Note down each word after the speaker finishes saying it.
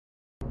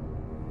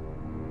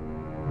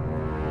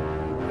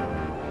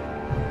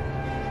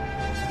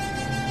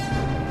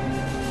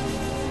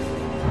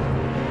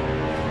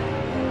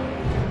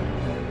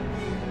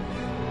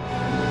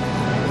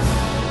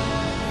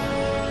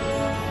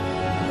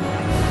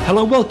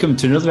Hello, welcome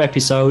to another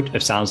episode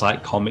of Sounds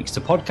Like Comics,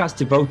 the podcast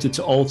devoted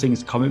to all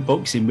things comic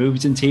books in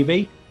movies and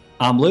TV.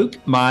 I'm Luke.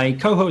 My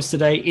co-host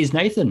today is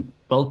Nathan.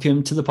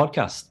 Welcome to the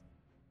podcast.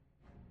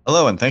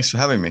 Hello, and thanks for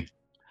having me.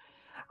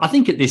 I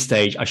think at this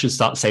stage, I should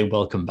start saying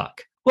welcome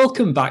back.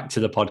 Welcome back to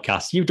the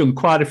podcast. You've done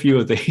quite a few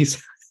of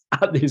these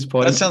at this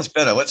point. That sounds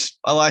better.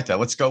 I like that.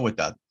 Let's go with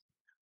that.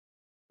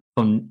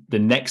 From the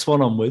next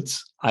one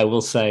onwards, I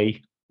will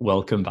say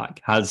welcome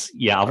back. I've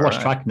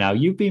lost track now.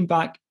 You've been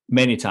back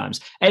many times.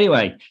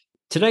 Anyway,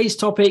 today's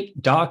topic,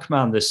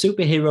 Darkman, the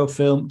superhero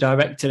film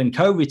directed and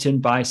co-written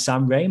by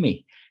Sam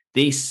Raimi.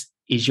 This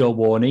is your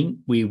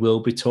warning. We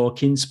will be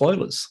talking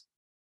spoilers.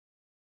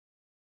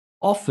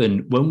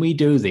 Often when we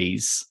do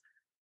these,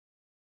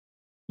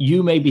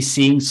 you may be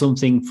seeing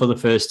something for the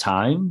first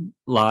time.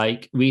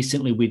 Like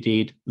recently we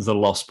did The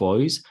Lost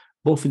Boys,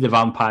 Buffy the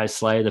Vampire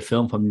Slayer, the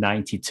film from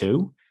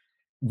 92.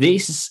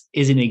 This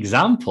is an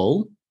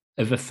example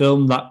of a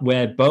film that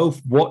we're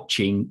both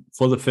watching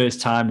for the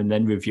first time and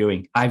then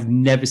reviewing. I've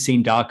never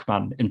seen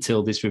Darkman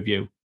until this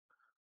review.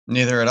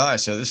 Neither had I.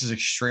 So this is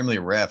extremely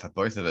rare for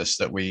both of us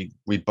that we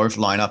both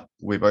line up.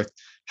 We both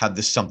have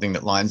this something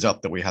that lines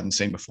up that we hadn't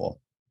seen before.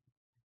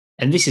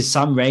 And this is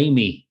Sam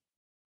Raimi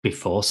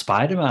before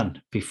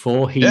Spider-Man,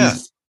 before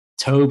his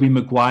Tobey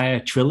Maguire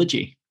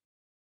trilogy.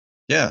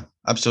 Yeah,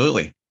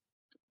 absolutely.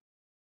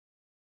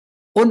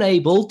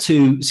 Unable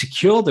to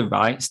secure the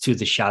rights to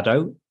The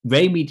Shadow,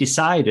 Raimi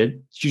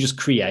decided to just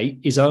create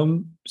his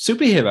own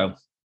superhero.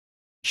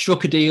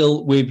 Struck a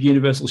deal with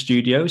Universal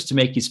Studios to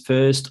make his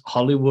first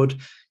Hollywood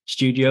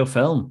studio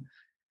film.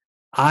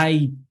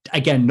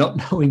 Again, not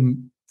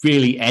knowing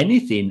really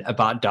anything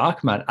about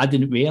Darkman, I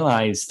didn't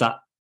realize that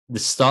the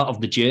start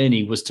of the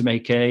journey was to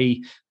make a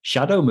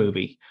Shadow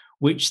movie,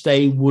 which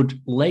they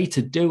would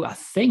later do, I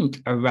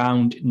think,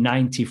 around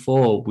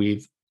 94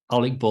 with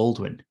Alec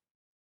Baldwin.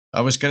 I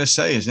was going to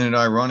say, isn't it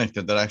ironic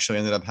that actually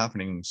ended up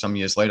happening some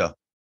years later?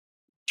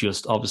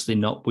 Just obviously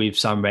not with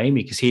Sam Raimi,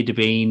 because he'd have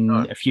been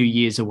a few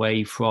years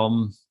away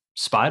from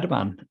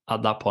Spider-Man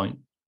at that point.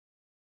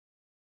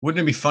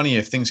 Wouldn't it be funny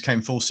if things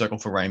came full circle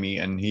for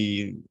Raimi and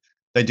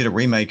they did a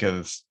remake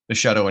of The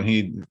Shadow and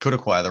he could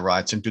acquire the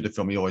rights and do the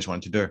film he always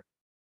wanted to do?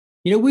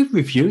 You know, we've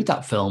reviewed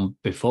that film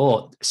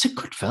before. It's a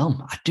good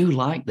film. I do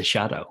like The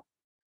Shadow.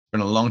 It's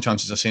been a long time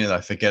since I've seen it. I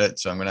forget it.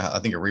 So I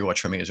think a rewatch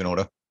for me is in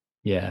order.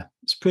 Yeah,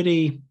 it's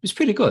pretty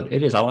good.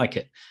 It is. I like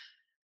it.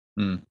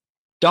 Mm.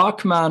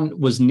 Darkman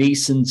was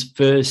Neeson's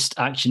first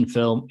action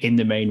film in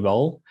the main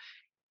role.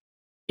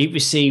 It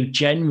received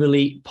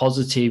generally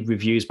positive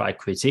reviews by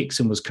critics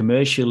and was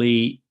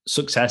commercially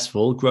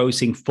successful,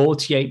 grossing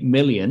 $48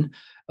 million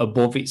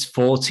above its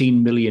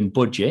 $14 million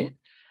budget.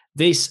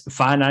 This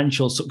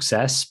financial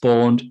success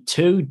spawned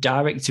two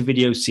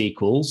direct-to-video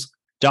sequels,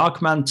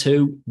 Darkman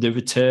 2, The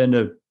Return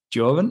of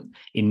Durant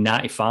in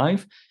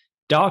 95,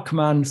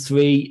 Darkman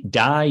 3,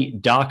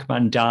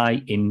 Darkman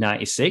Die in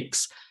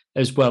 96,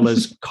 as well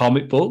as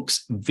comic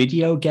books,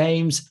 video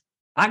games,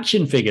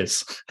 action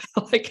figures.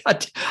 I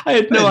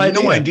had no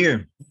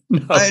idea.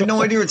 No. I had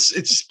no idea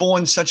it's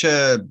spawned such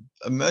a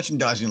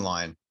merchandising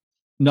line.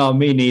 No,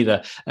 me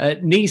neither.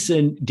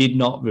 Neeson did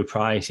not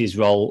reprise his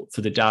role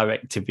for the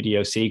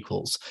direct-to-video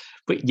sequels.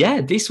 But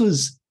yeah, this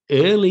was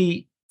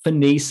early for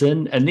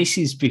Neeson, and this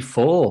is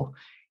before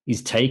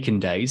his Taken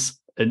days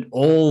and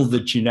all the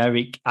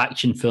generic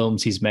action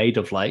films he's made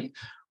of late.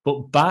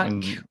 But back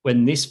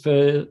when this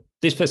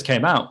first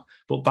came out,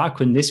 which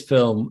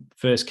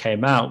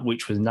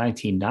was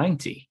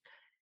 1990,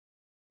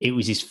 it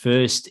was his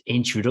first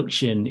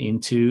introduction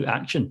into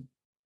action.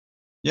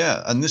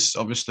 Yeah, and this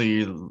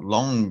obviously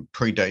long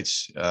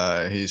predates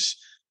his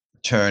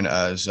turn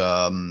as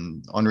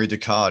Henri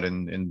Deckard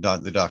in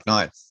the Dark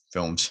Knight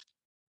films.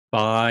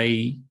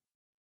 By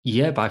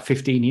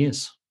 15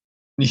 years.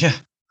 Yeah.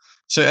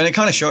 So, and it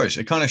kind of shows.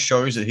 It kind of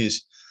shows that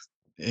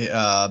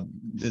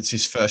it's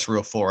his first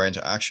real foray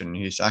into action.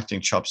 His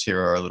acting chops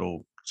here are a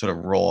little sort of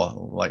raw.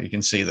 Like you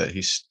can see that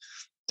he's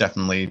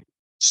definitely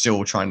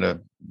still trying to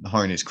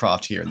hone his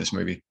craft here in this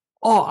movie.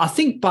 Oh, I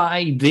think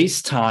by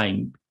this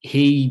time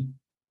he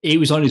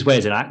was on his way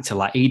as an actor.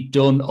 Like he'd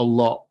done a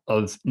lot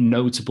of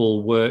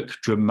notable work,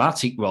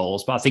 dramatic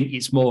roles, but I think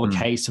it's more of a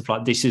case of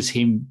like this is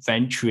him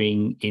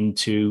venturing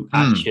into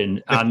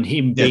action and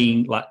him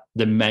being like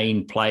the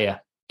main player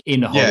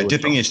in a Hollywood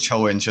dipping his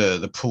toe into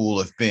the pool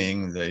of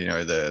being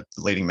the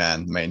leading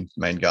man,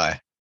 main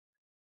guy.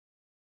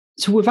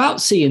 So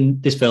without seeing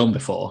this film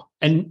before,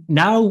 and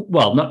now,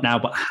 well, not now,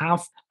 but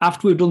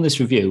after we've done this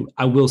review,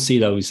 I will see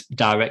those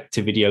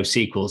direct-to-video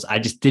sequels. I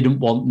just didn't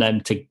want them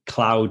to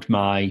cloud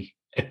my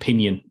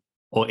opinion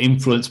or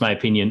influence my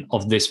opinion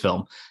of this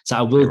film. So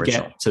I will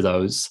get to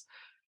those.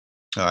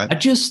 All right.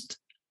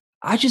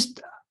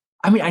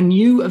 I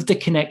knew of the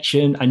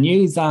connection. I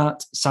knew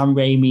that Sam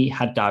Raimi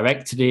had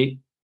directed it,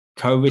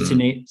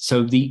 co-written it.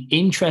 So the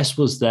interest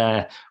was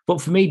there.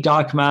 But for me,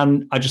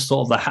 Darkman, I just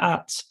thought of the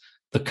hat,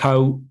 the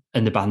coat,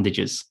 and the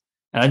bandages.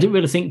 And I didn't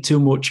really think too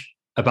much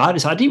about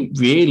it. So I didn't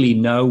really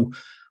know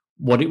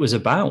what it was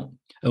about.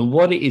 And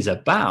what it is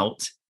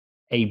about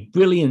A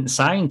brilliant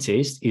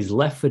scientist is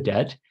left for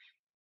dead.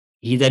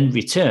 He then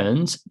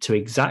returns to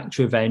exact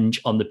revenge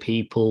on the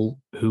people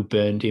who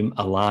burned him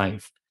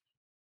alive.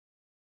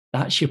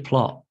 That's your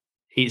plot.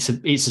 It's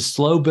a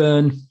slow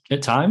burn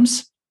at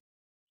times.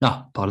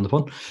 No, pardon the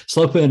pun.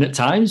 Slow burn at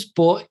times,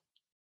 but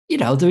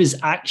there is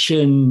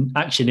action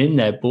in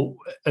there. But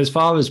as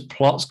far as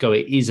plots go,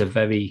 it is a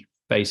very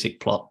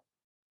basic plot.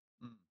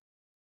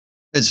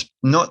 It's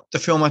not the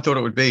film I thought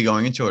it would be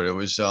going into it. It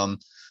was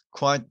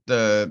quite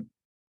the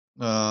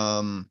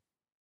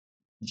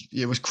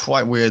it was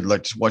quite weird,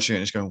 like just watching it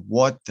and just going,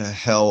 what the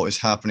hell is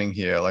happening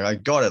here? Like, I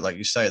got it, like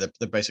you say,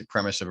 the basic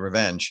premise of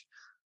revenge,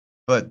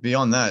 but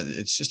beyond that,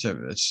 it's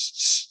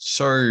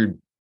so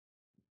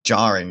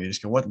jarring. You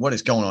just go, what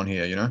is going on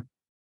here?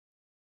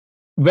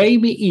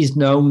 Raimi is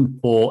known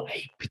for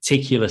a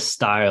particular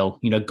style,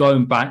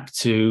 going back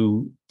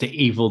to the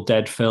Evil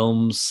Dead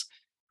films.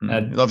 He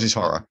loves his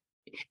horror.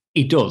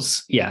 He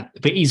does, yeah.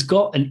 But he's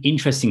got an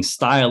interesting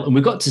style. And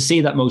we got to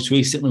see that most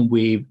recently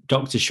with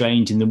Doctor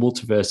Strange in the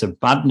Multiverse of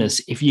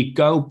Madness. If you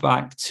go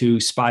back to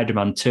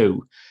Spider-Man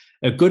 2,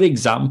 a good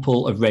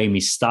example of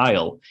Raimi's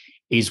style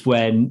is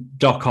when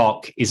Doc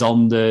Ock is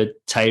on the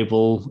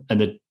table and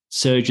the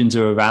surgeons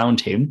are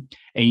around him,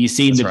 and you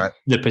see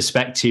the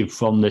perspective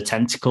from the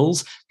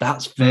tentacles.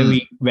 That's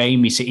very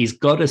Raimi. So he's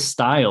got a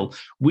style,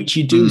 which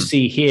you do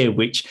see here,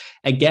 which,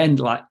 again,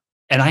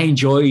 and I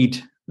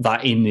enjoyed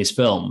that in this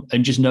film,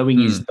 and just knowing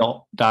he's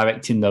not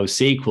directing those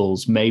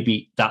sequels,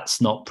 maybe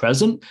that's not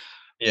present.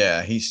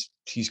 Yeah, he's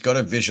got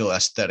a visual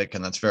aesthetic,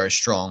 and that's very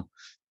strong.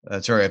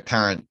 That's very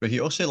apparent. But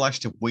he also likes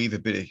to weave a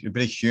bit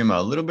of humor,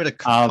 a little bit of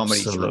comedy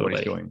through what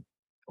he's doing.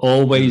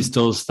 Always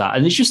does that,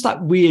 and there's just like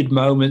weird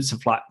moments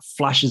of like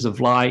flashes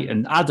of light,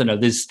 and I don't know.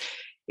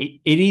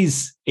 It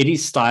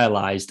is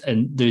stylized,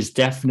 and there's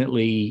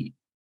definitely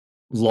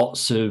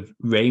lots of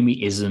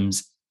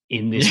Raimi-isms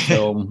in this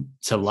film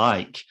to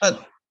like.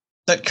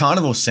 That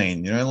carnival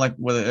scene, like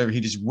whether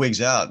he just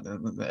wigs out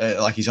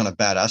like he's on a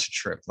bad acid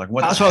trip. Like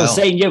what? That's what I was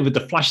saying. Yeah, with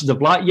the flashes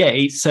of light. Yeah,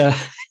 it's yeah,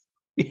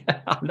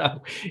 I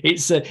know.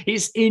 It's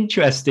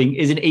interesting,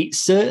 isn't it? It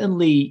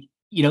certainly,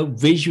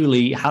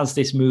 visually has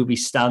this movie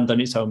stand on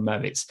its own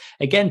merits.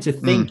 Again, to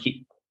think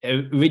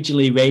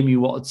originally Raimi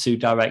wanted to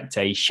direct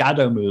a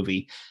shadow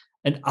movie,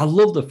 and I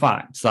love the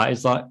fact that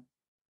it's like,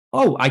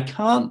 oh, I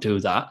can't do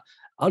that.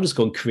 I'll just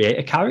go and create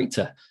a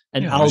character,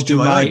 and I'll do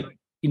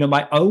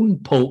my own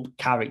pulp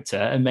character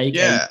and make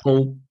a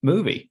pulp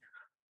movie.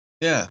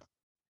 Yeah.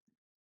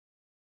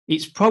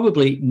 It's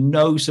probably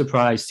no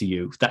surprise to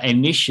you that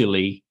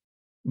initially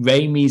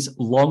Raimi's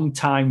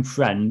longtime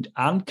friend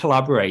and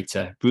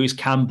collaborator, Bruce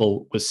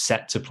Campbell, was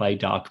set to play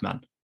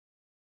Darkman.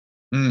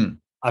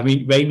 I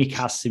mean, Raimi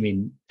cast him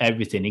in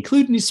everything,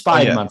 including his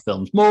Spider-Man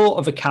films, more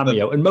of a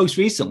cameo, and most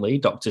recently,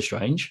 Doctor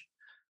Strange.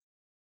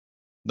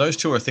 Those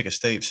two are thick as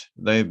thieves.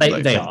 They've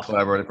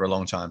collaborated for a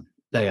long time.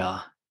 They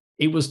are.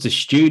 It was the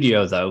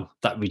studio, though,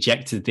 that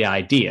rejected the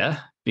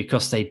idea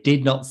because they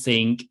did not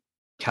think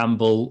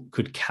Campbell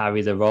could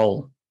carry the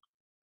role.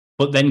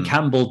 But then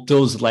Campbell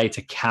does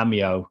later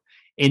cameo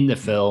in the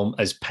film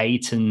as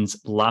Peyton's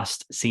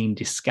last seen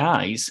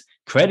disguise,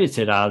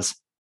 credited as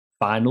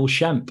Final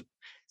Shemp.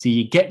 So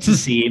you get to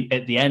see him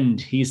at the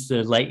end. He's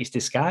the latest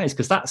disguise,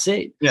 because that's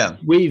it. Yeah.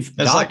 With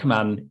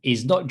Darkman,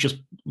 he's not just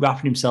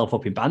wrapping himself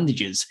up in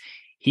bandages.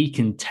 He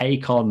can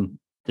take on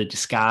the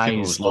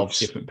disguise of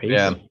different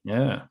people.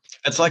 Yeah.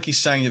 It's like he's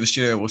saying to the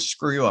studio, well,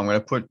 screw you, I'm going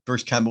to put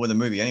Bruce Campbell in the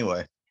movie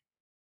anyway.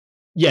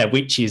 Yeah,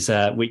 which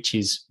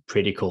is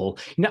pretty cool.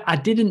 I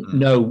didn't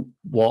know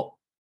what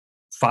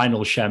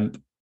Final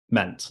Shemp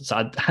meant,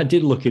 so I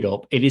did look it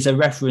up. It is a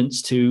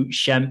reference to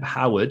Shemp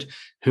Howard,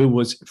 who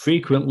was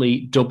frequently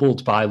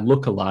doubled by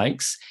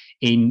lookalikes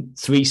in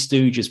Three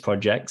Stooges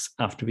projects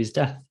after his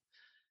death.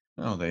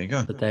 Oh, there you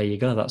go. But there you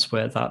go. That's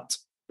where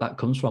that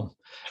comes from.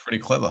 It's pretty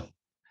clever.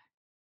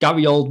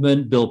 Gary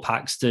Oldman, Bill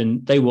Paxton,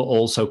 they were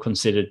also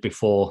considered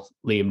before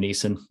Liam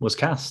Neeson was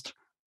cast.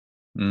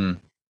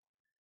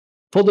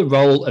 For the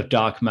role of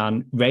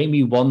Darkman,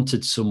 Raimi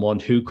wanted someone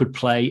who could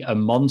play a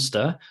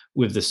monster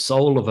with the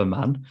soul of a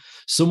man,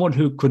 someone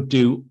who could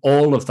do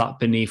all of that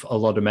beneath a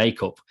lot of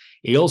makeup.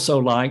 He also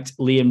liked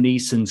Liam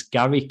Neeson's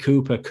Gary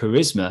Cooper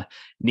charisma.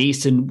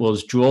 Neeson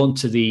was drawn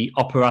to the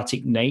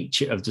operatic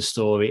nature of the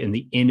story and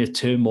the inner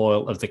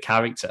turmoil of the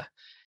character.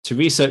 To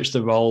research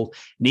the role,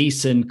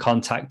 Neeson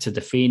contacted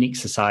the Phoenix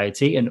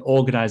Society, an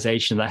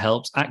organization that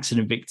helps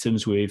accident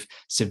victims with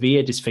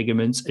severe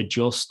disfigurements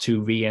adjust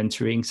to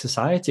re-entering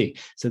society.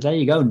 So there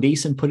you go.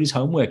 Neeson put his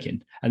homework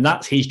in, and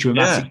that's his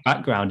dramatic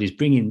background, is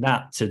bringing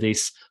that to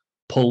this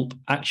pulp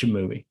action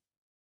movie.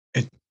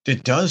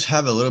 It does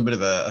have a little bit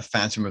of a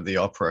Phantom of the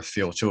Opera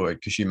feel to it,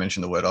 because you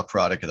mentioned the word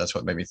operatic, and that's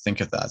what made me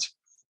think of that.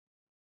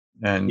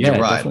 And you're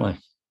right. Definitely.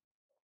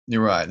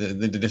 You're right.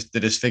 The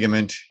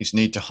disfigurement, his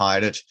need to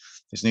hide it,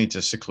 his need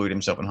to seclude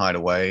himself and hide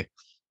away.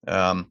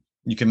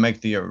 You can make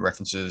the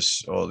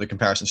references or the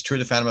comparisons to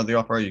the Phantom of the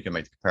Opera. You can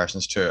make the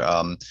comparisons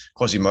to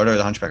Quasimodo,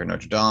 the Hunchback of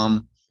Notre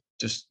Dame,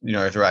 just,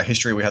 throughout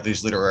history, we have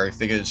these literary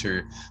figures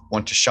who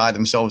want to shy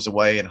themselves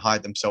away and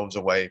hide themselves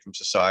away from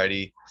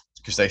society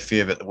because they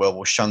fear that the world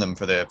will shun them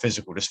for their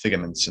physical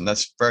disfigurements. And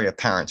that's very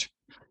apparent.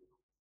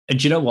 And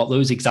do you know what?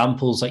 Those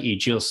examples that you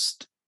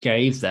just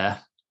gave there,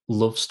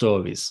 love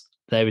stories.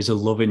 There is a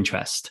love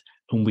interest.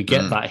 And we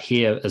get that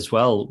here as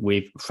well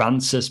with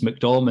Frances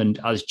McDormand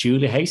as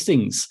Julie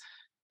Hastings,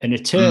 an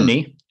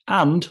attorney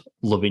and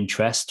love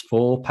interest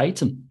for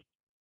Peyton.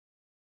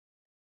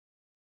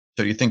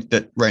 So do you think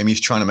that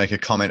Raimi's trying to make a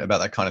comment about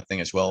that kind of thing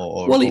as well?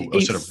 Or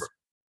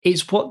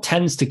it's what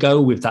tends to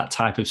go with that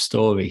type of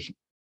story.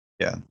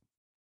 Yeah.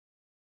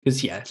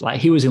 Because,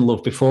 like he was in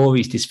love before,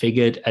 he's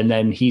disfigured, and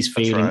then he's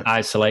feeling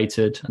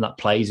isolated, and that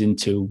plays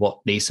into what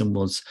Neeson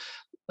was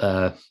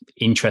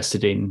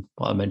interested in,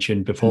 what I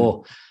mentioned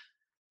before.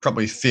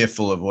 Probably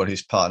fearful of what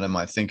his partner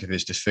might think of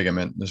his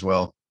disfigurement as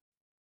well.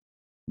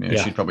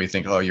 She'd probably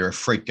think, oh, you're a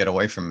freak, get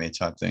away from me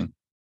type thing.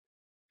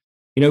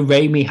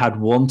 Raimi had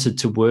wanted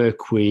to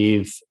work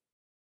with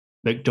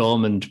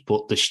McDormand,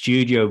 but the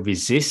studio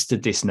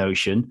resisted this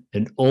notion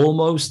and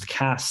almost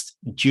cast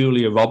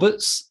Julia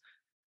Roberts.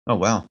 Oh,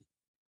 wow.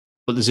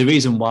 But there's a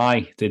reason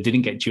why they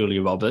didn't get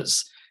Julia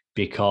Roberts,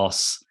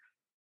 because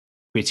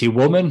Pretty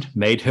Woman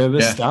made her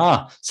a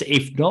star. So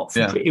if not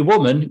for Pretty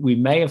Woman, we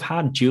may have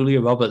had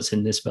Julia Roberts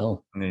in this film.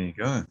 There you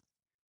go.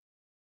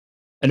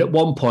 And at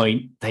one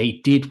point, they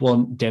did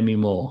want Demi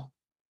Moore.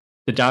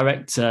 The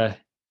director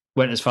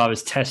went as far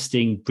as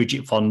testing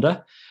Bridget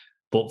Fonda,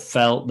 but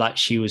felt that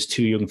she was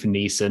too young for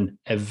Neeson.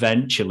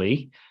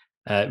 Eventually,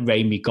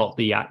 Raimi got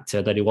the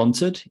actor that he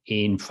wanted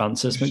in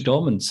Frances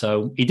McDormand.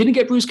 So he didn't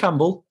get Bruce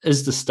Campbell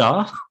as the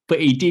star, but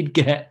he did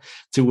get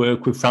to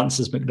work with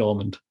Frances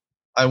McDormand.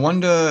 I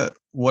wonder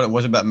what it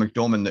was about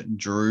McDormand that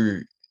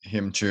drew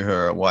him to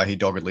her, why he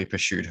doggedly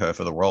pursued her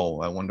for the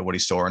role. I wonder what he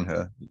saw in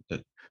her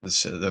that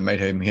made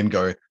him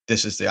go,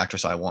 this is the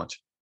actress I want.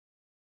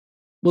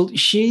 Well,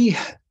 she's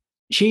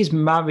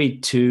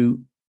married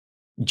to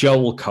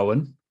Joel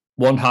Coen,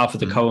 one half of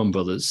the Coen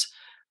brothers.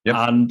 Yep.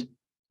 And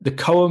the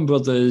Coen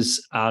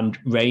brothers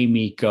and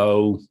Raimi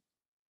go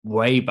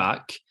way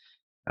back.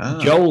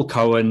 Joel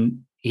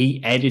Coen,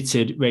 he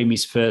edited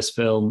Raimi's first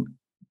film,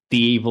 The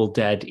Evil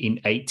Dead, in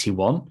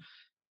 1981.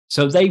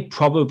 So they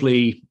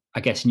probably,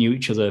 I guess, knew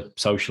each other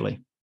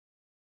socially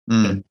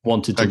and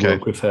wanted to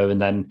work with her.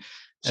 And then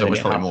so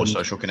much probably more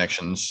social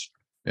connections.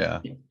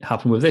 Yeah. It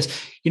happened with this.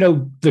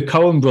 The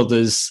Coen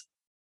brothers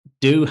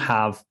do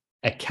have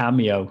a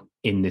cameo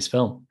in this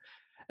film.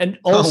 And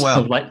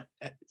also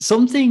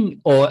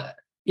something that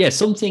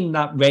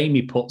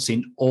Raimi puts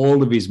in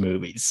all of his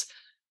movies,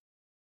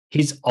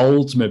 his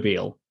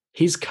Oldsmobile,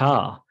 his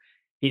car.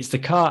 It's the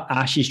car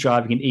Ash is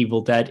driving in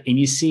Evil Dead, and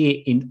you see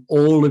it in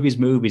all of his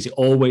movies. It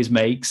always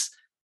makes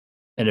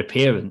an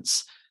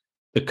appearance.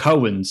 The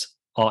Coens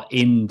are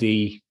in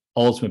the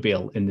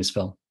Oldsmobile in this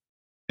film.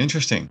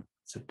 Interesting.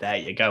 So there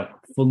you go.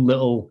 Fun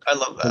little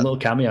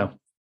cameo.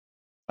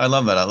 I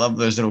love that. I love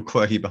those little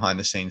quirky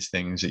behind-the-scenes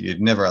things that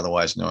you'd never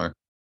otherwise know.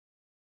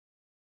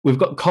 We've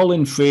got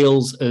Colin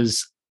Friels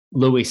as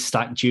Louis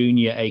Stack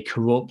Jr., a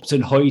corrupt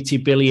and hoity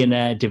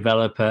billionaire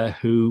developer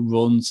who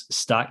runs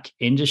Stack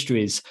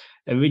Industries.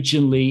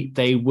 Originally,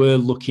 they were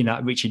looking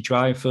at Richard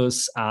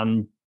Dreyfuss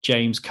and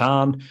James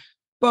Caan.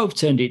 Both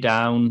turned it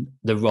down.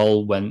 The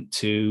role went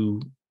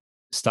to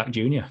Stack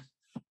Jr.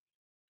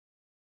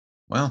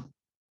 Wow.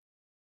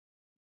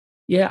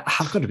 Yeah,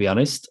 I've got to be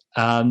honest.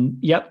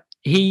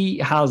 He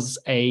has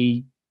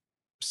a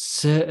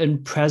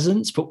certain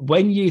presence, but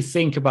when you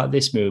think about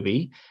this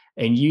movie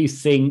and you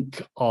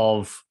think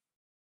of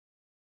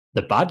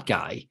the bad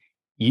guy,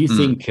 you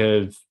think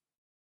of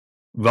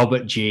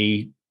Robert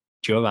G.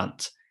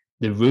 Durant,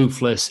 the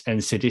ruthless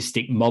and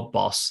sadistic mob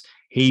boss.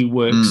 He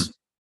works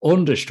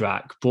under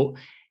Stack, but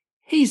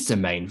he's the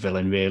main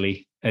villain,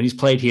 really. And he's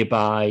played here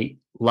by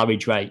Larry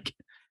Drake.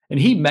 And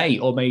he may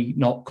or may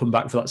not come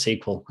back for that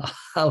sequel.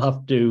 I'll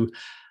have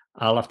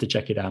to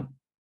check it out.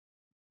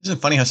 Isn't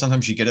it funny how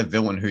sometimes you get a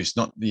villain who's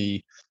not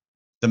the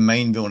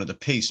main villain of the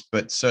piece,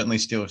 but certainly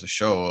steals the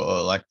show,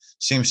 or like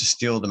seems to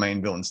steal the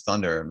main villain's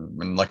thunder?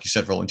 And like you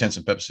said, for all intents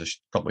and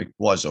purposes, probably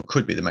was or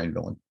could be the main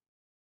villain.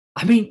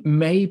 I mean,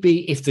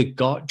 maybe if they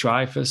got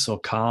Dreyfuss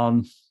or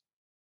Caan,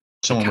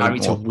 the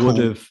character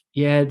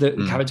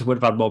would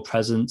have had more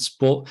presence.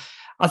 But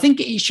I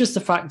think it's just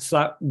the fact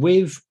that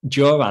with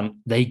Durant,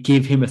 they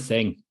give him a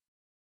thing.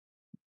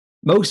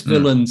 Most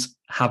villains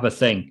have a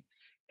thing.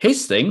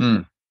 His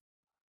thing,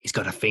 he's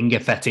got a finger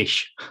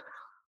fetish.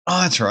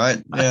 Oh, that's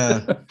right.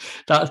 Yeah.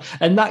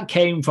 that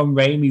came from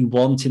Raimi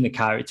wanting the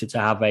character to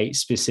have a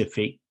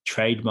specific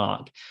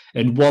trademark,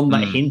 and one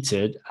that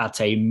hinted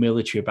at a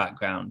military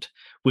background,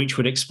 which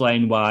would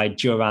explain why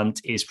Durant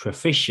is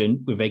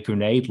proficient with a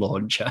grenade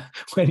launcher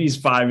when he's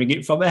firing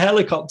it from a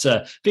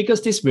helicopter,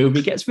 because this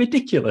movie gets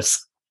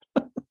ridiculous.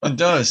 It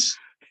does.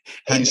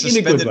 And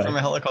suspended from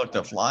a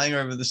helicopter, flying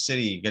over the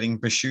city, getting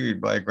pursued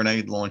by a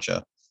grenade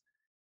launcher.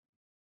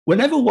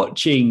 Whenever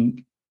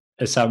watching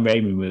a Sam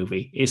Raimi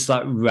movie, it's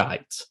like,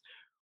 right,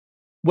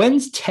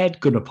 when's Ted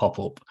going to pop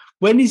up?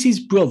 when is his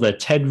brother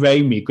Ted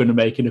Raimi going to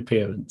make an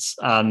appearance?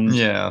 And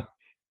Yeah.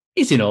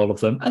 he's in all of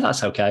them, and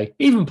that's okay.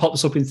 He even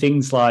pops up in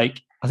things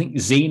like, I think,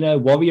 Xena,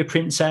 Warrior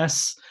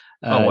Princess,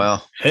 Oh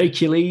wow.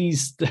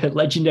 Hercules, The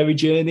Legendary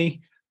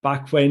Journey,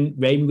 back when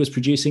Raimi was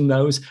producing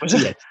those. Was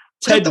But that, yeah, was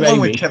that Ted the one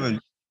with Raimi. Kevin?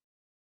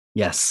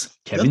 Yes,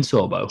 Kevin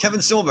Sorbo.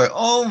 Kevin Sorbo.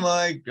 Oh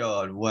my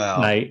God.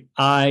 Wow. Mate,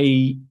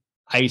 I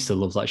used to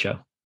love that show.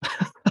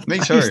 Me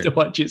I used too. to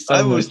watch it I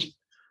so was.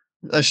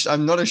 much.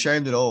 I'm not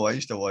ashamed at all. I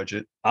used to watch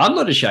it. I'm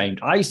not ashamed.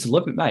 I used to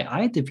love it, mate.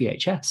 I had the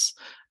VHS.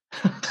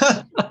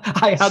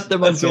 I had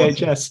them on That's awesome.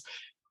 VHS.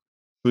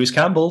 Bruce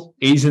Campbell,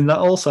 he's in that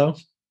also.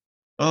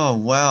 Oh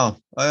wow.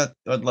 I'd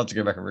love to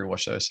go back and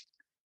rewatch those.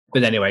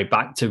 But anyway,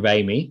 back to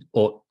Raimi,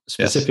 or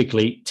Yes.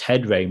 specifically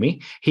Ted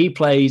Raimi. He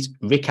plays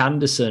Rick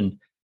Anderson,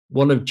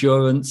 one of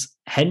Durant's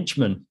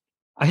henchmen.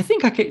 I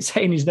think I keep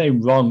saying his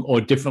name wrong or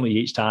differently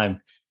each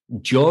time.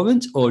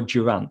 Durant or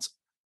Durant?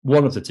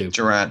 One of the two.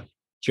 Durant.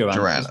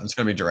 Durant. It's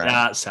going to be Durant.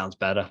 That sounds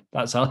better.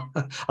 I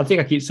think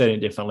I keep saying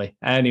it differently.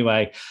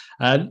 Anyway,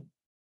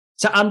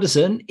 so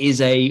Anderson is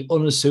a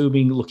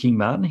unassuming looking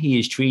man. He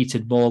is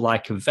treated more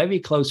like a very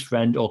close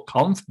friend or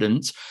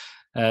confidant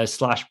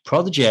 /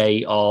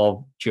 protege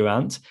of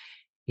Durant.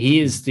 He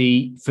is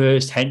the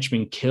first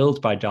henchman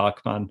killed by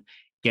Darkman,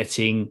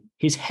 getting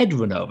his head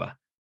run over.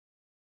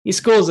 He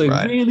scores a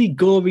really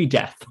gory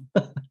death.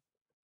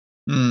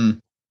 Yeah,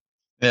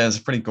 it's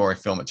a pretty gory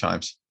film at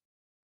times.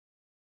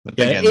 But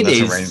yeah, again, it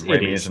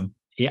is.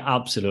 It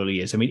absolutely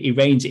is. I mean, he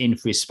reigns in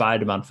for his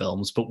Spider-Man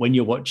films, but when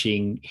you're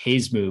watching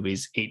his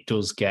movies, it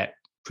does get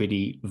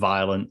pretty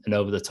violent and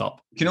over the top.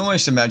 You can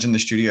almost imagine the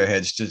studio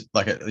heads just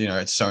like, at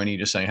Sony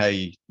just saying,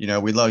 hey, we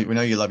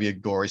know you love your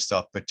gory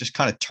stuff, but just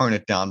kind of tone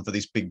it down for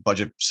these big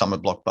budget summer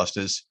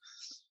blockbusters.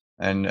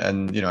 And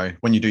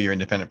when you do your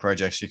independent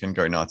projects, you can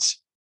go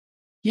nuts.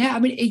 Yeah, I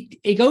mean,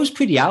 it goes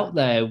pretty out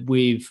there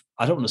with,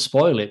 I don't want to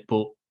spoil it,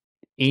 but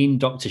in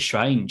Doctor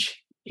Strange,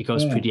 it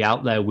goes pretty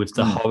out there with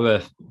the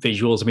horror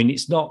visuals. I mean,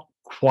 it's not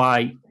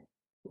quite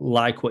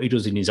like what he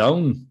does in his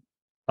own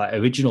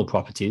original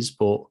properties,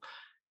 but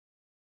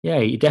yeah,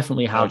 he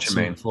definitely had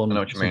some fun. I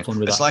know what you mean.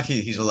 It's like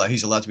he's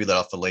allowed to be let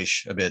off the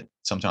leash a bit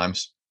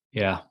sometimes.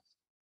 Yeah.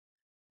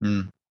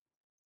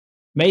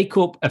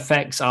 Makeup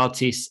effects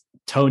artist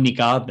Tony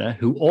Gardner,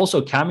 who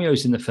also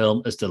cameos in the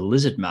film as the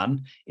Lizard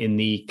Man in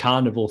the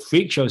Carnival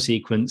Freak Show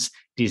sequence,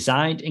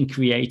 designed and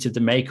created the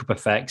makeup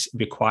effects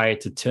required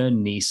to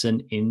turn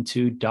Neeson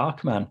into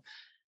Darkman.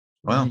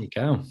 Wow. There you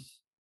go.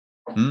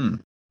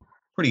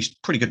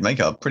 Pretty good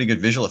makeup, pretty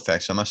good visual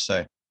effects, I must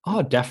say.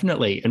 Oh,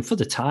 definitely. And for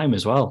the time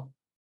as well.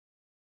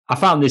 I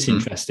found this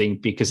interesting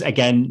because,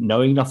 again,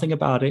 knowing nothing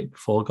about it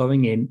before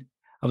going in,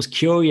 I was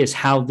curious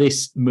how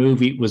this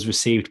movie was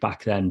received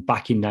back in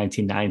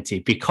 1990,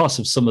 because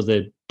of some of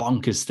the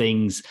bonkers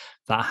things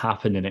that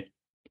happened in it.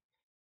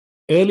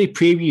 Early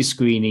preview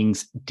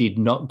screenings did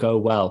not go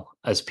well,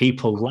 as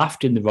people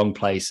laughed in the wrong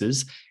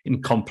places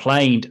and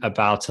complained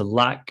about a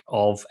lack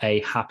of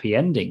a happy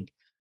ending.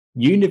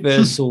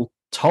 Universal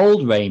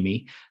told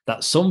Raimi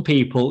that some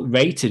people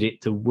rated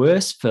it the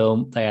worst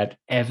film they had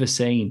ever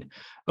seen.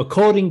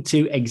 According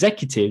to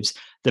executives,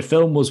 the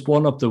film was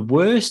one of the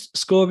worst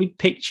scoring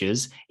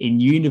pictures in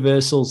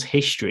Universal's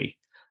history.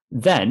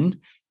 Then,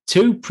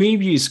 2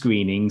 preview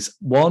screenings,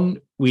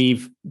 one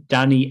with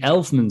Danny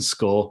Elfman's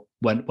score,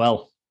 went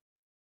well.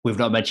 We've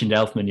not mentioned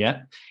Elfman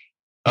yet.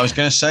 I was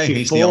going to say,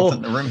 he's the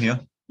elephant in the room here.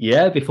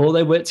 Yeah, before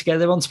they worked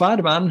together on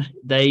Spider-Man,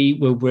 they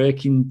were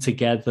working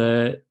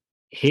together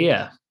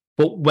here.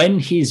 But when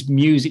his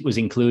music was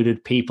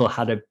included, people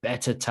had a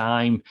better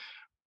time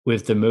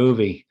with the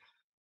movie.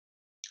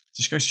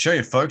 Just goes to show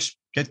you, folks,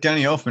 get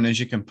Danny Elfman as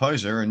your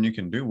composer and you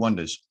can do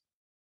wonders.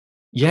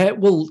 Yeah,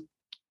 well,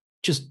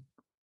 just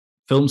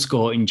film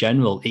score in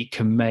general, it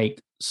can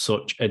make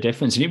such a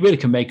difference. And it really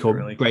can make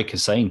or break a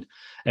scene.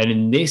 And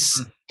in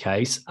this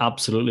case,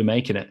 absolutely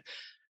making it.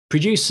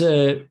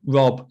 Producer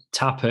Rob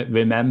Tapper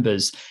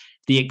remembers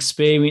the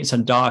experience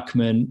on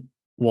Darkman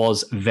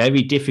was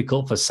very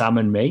difficult for Sam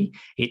and me.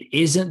 It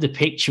isn't the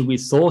picture we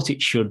thought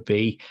it should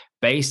be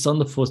based on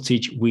the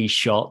footage we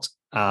shot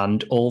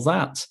and all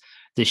that.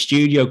 The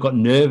studio got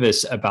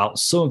nervous about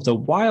some of the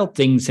wild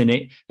things in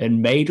it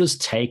and made us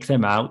take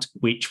them out,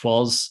 which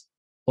was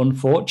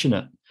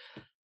unfortunate.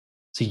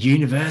 So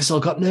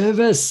Universal got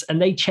nervous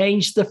and they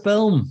changed the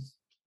film.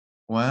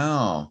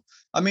 Wow.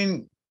 I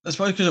mean, I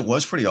suppose because it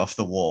was pretty off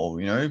the wall,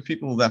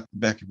 people that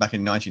back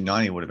in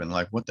 1990 would have been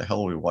like, what the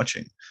hell are we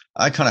watching?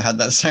 I kind of had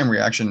that same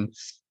reaction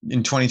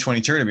in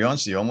 2022, to be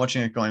honest with you. I'm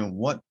watching it going,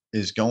 what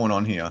is going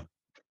on here?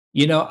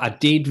 I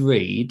did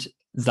read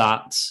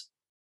that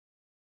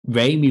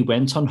Raimi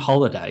went on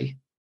holiday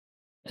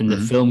and the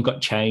film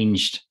got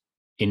changed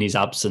in his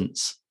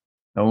absence.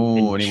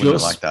 Oh, and he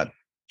wouldn't like that.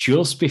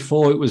 Just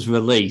before it was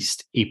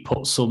released, he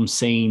put some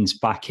scenes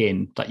back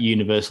in that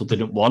Universal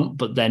didn't want,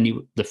 but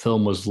then the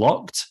film was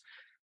locked,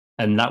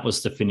 and that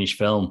was the finished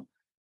film.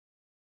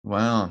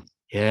 Wow.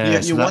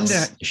 Yeah, so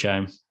that's a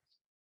shame.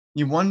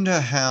 You wonder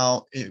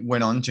how it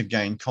went on to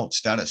gain cult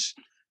status.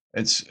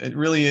 It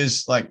really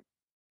is like,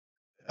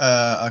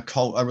 a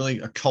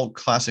cult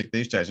classic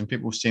these days, and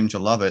people seem to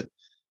love it.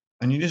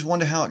 And you just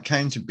wonder how it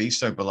came to be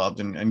so beloved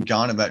and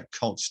garner that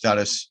cult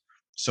status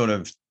sort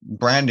of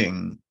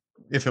branding,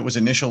 if it was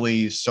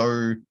initially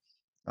so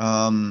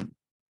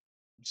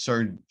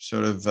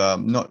sort of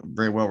not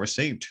very well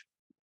received.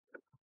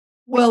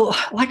 Well,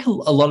 like a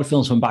lot of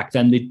films from back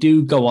then, they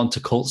do go on to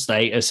cult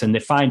status and they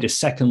find a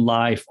second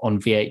life on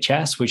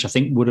VHS, which I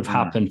think would have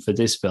happened for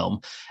this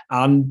film.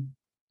 And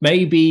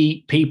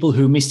maybe people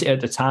who missed it at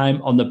the time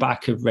on the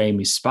back of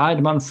Raimi's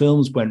Spider-Man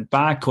films went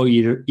back, or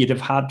you'd have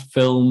had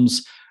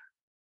films,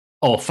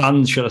 or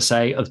fans, should I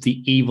say, of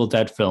the Evil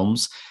Dead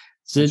films.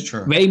 So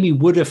Raimi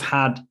would have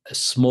had a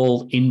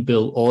small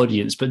inbuilt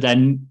audience, but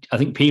then I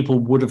think people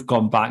would have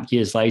gone back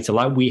years later,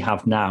 like we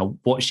have now,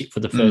 watched it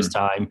for the first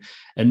time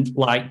and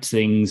liked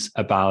things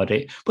about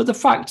it. But the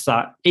fact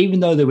that even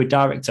though they were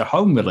direct to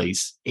home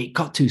release, it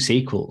got 2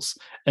 sequels.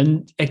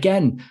 And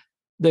again,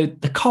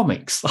 the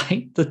comics,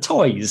 like the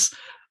toys,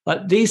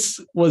 like this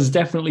was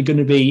definitely going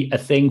to be a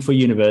thing for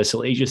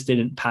Universal. It just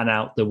didn't pan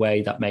out the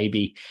way that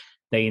maybe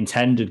they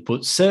intended,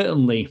 but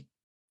certainly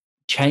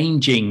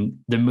changing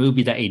the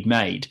movie that he'd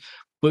made.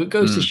 But it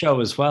goes to show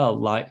as well,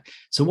 like,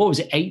 so what was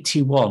it,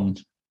 81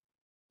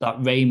 that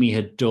Raimi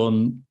had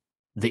done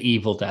The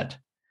Evil Dead?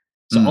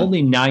 So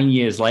only 9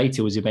 years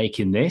later was he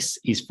making this,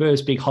 his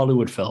first big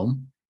Hollywood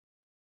film.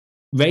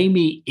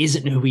 Raimi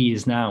isn't who he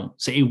is now,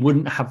 so he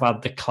wouldn't have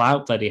had the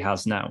clout that he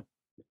has now.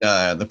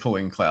 The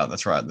pulling clout,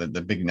 that's right,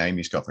 the big name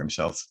he's got for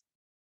himself.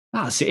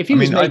 So if he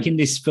was making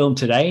this film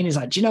today and he's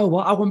like, do you know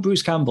what? I want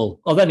Bruce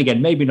Campbell. Well, then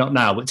again, maybe not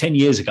now, but 10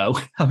 years ago,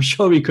 I'm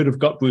sure he could have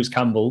got Bruce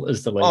Campbell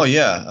as the lead. Oh,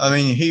 yeah. I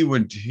mean, he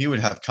would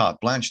have carte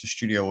blanche. The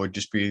studio would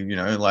just be,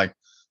 like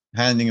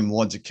handing him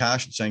wads of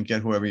cash and saying,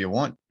 get whoever you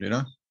want,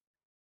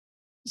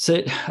 So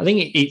I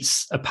think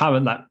it's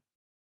apparent that,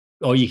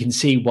 or you can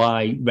see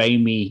why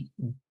Raimi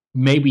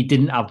maybe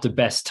didn't have the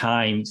best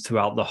time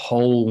throughout the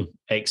whole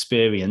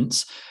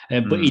experience.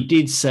 But he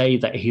did say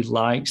that he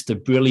likes the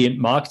brilliant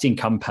marketing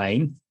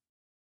campaign.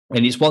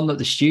 And it's one that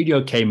the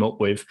studio came up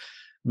with,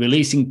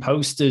 releasing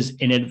posters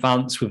in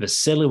advance with a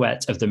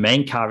silhouette of the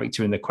main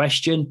character in the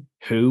question,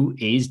 who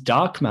is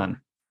Darkman?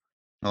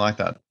 I like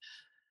that.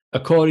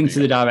 According to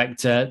the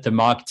director, the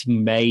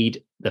marketing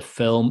made the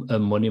film a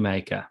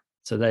moneymaker.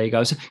 So there you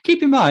go. So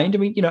keep in mind, I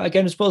mean,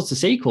 again, as opposed to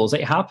sequels,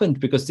 it happened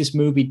because this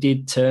movie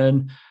did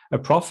turn a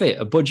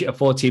profit, a budget of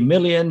 14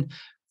 million,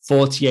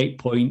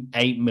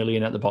 48.8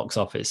 million at the box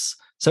office.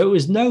 So it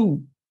was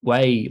no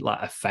way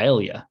like a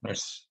failure.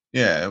 Yes.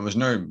 Yeah, it was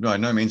by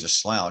no means a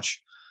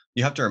slouch.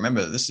 You have to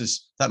remember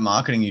that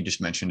marketing you just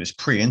mentioned is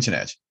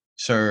pre-internet.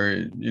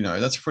 So,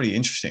 that's pretty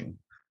interesting.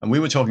 And we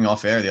were talking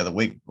off air the other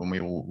week when we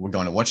were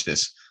going to watch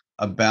this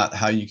about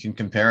how you can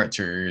compare it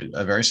to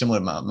a very similar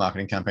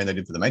marketing campaign they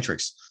did for The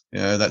Matrix.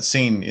 That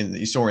scene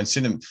you saw in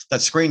cinema,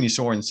 that screen you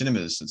saw in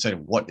cinemas that said,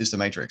 what is The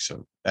Matrix?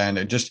 And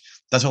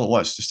that's all it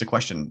was, just a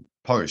question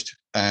posed.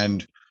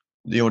 And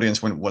the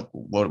audience went,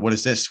 what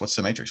is this? What's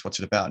The Matrix? What's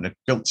it about? And it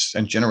built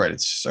and generated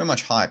so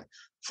much hype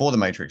for The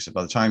Matrix that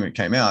by the time it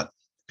came out,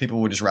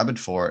 people were just rabid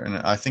for it. And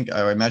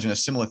I imagine a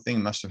similar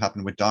thing must have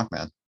happened with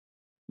Darkman.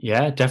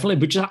 Yeah, definitely.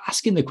 But just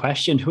asking the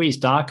question, who is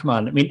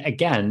Darkman? I mean,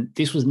 again,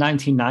 this was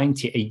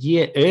 1990, a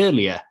year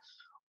earlier.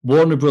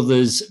 Warner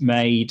Brothers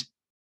made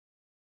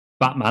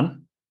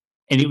Batman,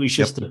 and it was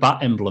just the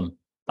bat emblem.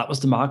 That was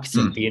the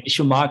marketing. The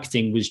initial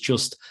marketing was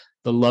just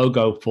the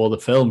logo for the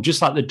film,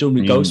 just like they'd done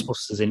with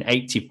Ghostbusters in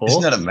 84.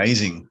 Isn't that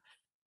amazing?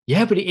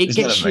 Yeah, but it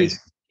gets you.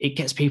 It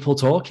gets people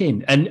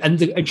talking, and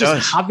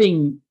just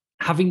having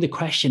the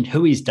question,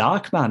 who is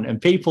Darkman?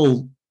 And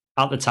people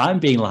at the time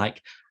being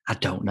like, I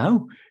don't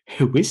know,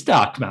 who is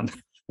Darkman?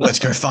 Let's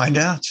go find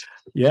out.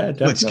 Yeah,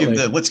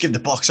 definitely. Let's give the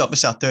box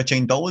office our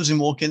 $13 and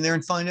walk in there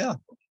and find out.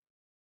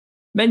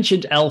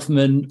 Mentioned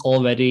Elfman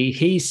already.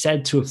 He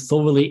said to have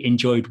thoroughly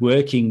enjoyed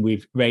working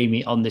with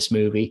Raimi on this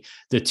movie.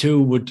 The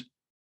two would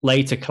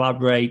later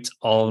collaborate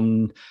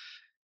on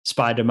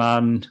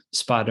Spider-Man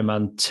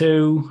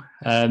 2.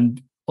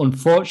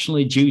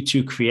 Unfortunately, due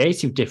to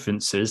creative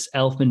differences,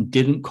 Elfman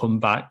didn't come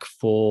back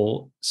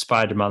for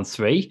Spider-Man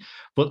 3,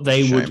 but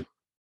they would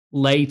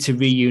later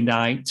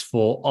reunite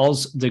for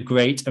Oz the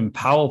Great and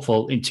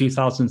Powerful in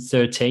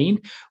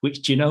 2013,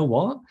 which, do you know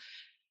what?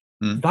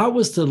 That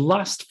was the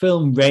last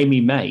film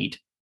Raimi made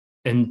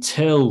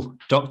until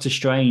Doctor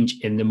Strange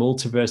in the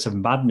Multiverse of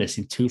Madness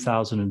in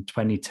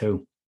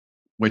 2022.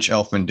 Which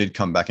Elfman did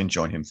come back and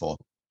join him for.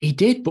 He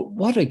did, but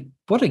what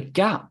a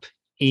gap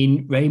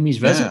in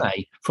Raimi's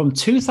resume from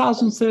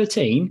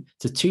 2013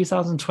 to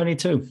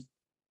 2022.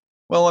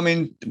 Well, I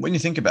mean, when you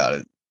think about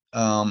it,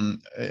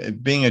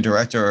 being a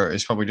director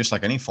is probably just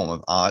like any form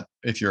of art.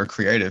 If you're a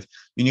creative,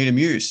 you need a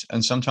muse,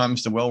 and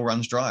sometimes the well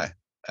runs dry,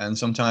 and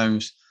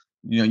sometimes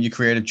your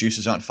creative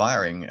juices aren't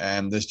firing,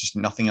 and there's just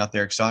nothing out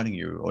there exciting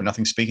you or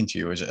nothing speaking to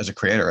you as a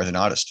creator, as an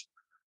artist.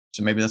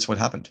 So maybe that's what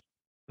happened.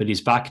 But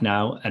he's back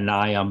now, and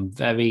I am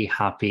very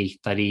happy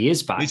that he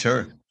is back. Me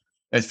too.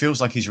 It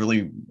feels like he's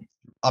really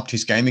upped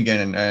his game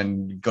again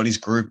and got his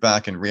groove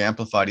back and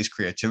re-amplified his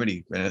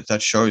creativity. And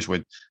that shows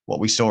with what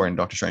we saw in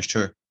Doctor Strange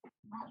 2.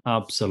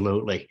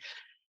 Absolutely.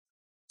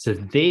 So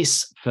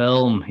this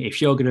film,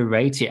 if you're going to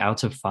rate it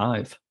out of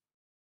 5.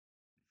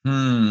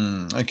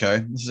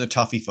 Okay. This is a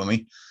toughie for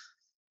me.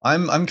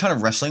 I'm kind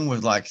of wrestling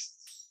with like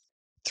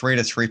 3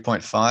 to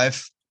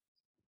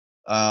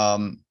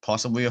 3.5,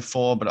 possibly a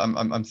 4, but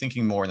I'm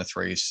thinking more in the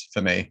 3s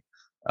for me.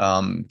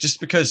 Just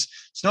because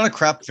it's not a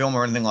crap film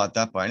or anything like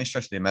that by any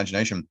stretch of the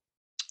imagination.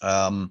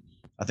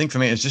 I think for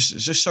me it's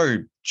just so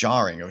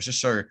jarring. It was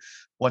just so,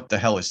 what the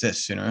hell is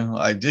this?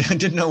 I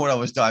didn't know what I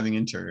was diving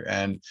into,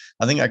 and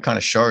I think that kind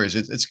of shows.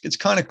 It's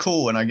kind of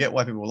cool, and I get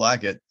why people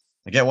like it.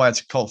 I get why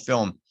it's a cult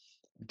film.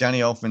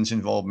 Danny Elfman's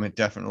involvement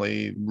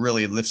definitely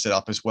really lifts it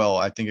up as well.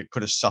 I think it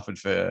could have suffered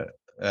for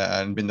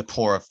and been the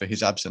poorer for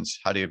his absence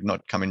had he have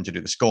not come in to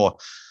do the score.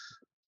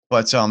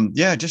 But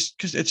yeah, just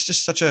because it's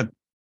just such a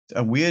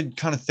weird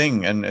kind of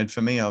thing, and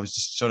for me, I was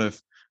just sort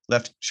of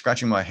left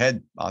scratching my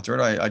head after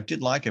it. I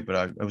did like it,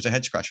 but it was a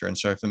head scratcher, and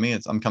so for me,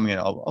 I'm coming in.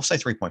 I'll say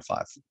 3.5.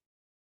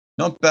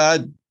 Not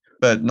bad,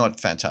 but not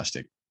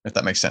fantastic, if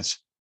that makes sense.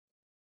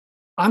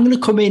 I'm going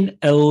to come in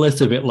a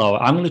little bit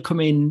lower. I'm going to come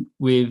in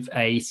with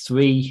a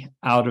 3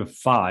 out of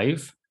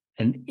 5.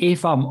 And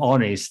if I'm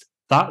honest,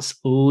 that's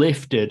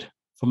lifted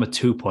from a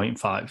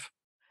 2.5.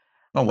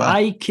 Oh, wow.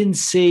 I can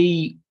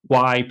see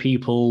why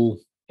people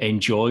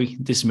enjoy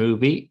this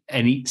movie,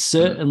 and it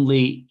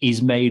certainly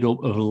is made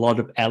up of a lot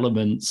of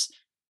elements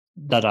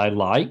that I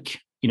like,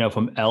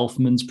 from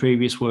Elfman's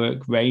previous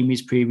work,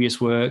 Raimi's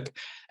previous work.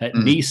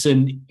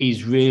 Neeson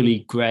is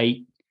really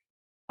great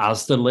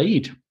as the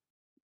lead.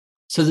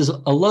 So there's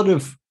a lot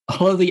of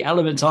the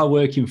elements are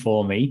working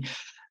for me,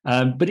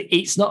 but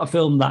it's not a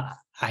film that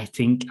I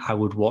think I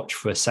would watch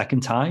for a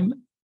second time.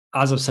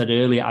 As I've said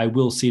earlier, I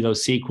will see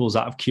those sequels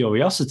out of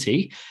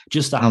curiosity,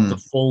 just to have the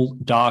full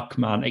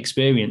Darkman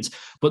experience.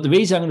 But the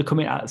reason I'm going to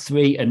come in at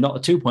 3 and not a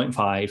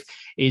 2.5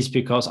 is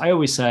because I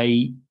always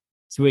say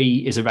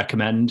 3 is a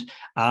recommend,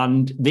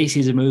 and this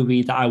is a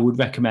movie that I would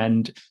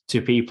recommend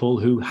to people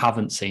who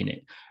haven't seen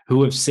it,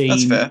 who have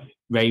seen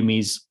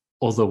Raimi's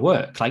other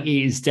work. Like,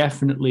 it is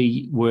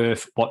definitely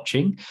worth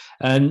watching.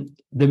 And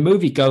the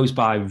movie goes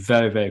by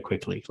very, very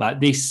quickly. Like,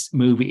 this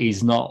movie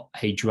is not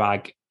a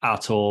drag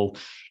at all.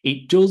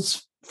 It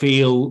does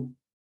feel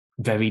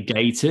very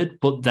dated,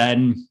 but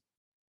then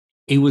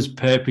it was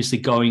purposely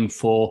going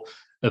for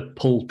a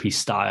pulpy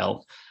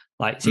style.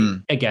 Like,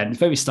 again, it's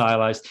very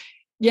stylized.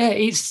 Yeah,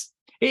 it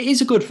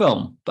is a good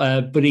film,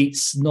 but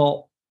it's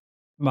not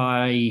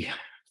my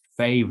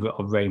favorite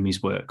of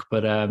Raimi's work.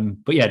 But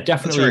yeah,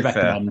 definitely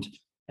recommend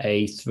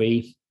a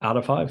 3 out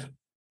of 5.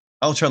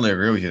 I'll totally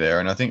agree with you there,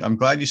 and I think I'm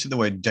glad you said the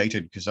word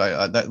dated, because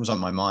I that was on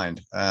my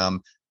mind.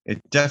 It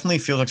definitely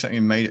feels like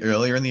something made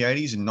earlier in the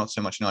 80s and not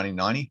so much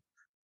 1990. It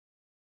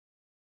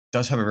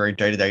does have a very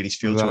dated 80s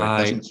feel to it. It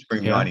doesn't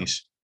scream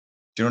 90s.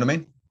 Do you know what I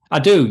mean? I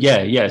do,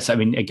 yeah, yes. I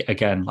mean,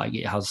 again, like,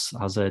 it has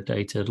a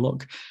dated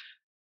look.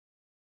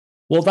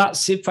 Well,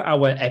 that's it for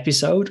our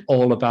episode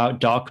all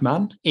about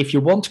Darkman. If you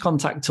want to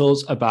contact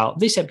us about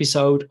this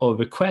episode or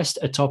request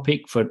a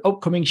topic for an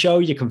upcoming show,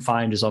 you can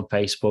find us on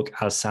Facebook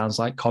as Sounds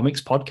Like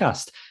Comics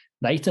Podcast.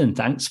 Nathan,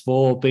 thanks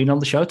for being on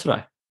the show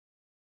today.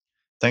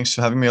 Thanks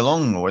for having me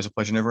along. Always a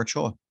pleasure, never a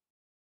chore.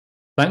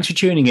 Thanks for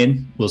tuning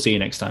in. We'll see you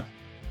next time.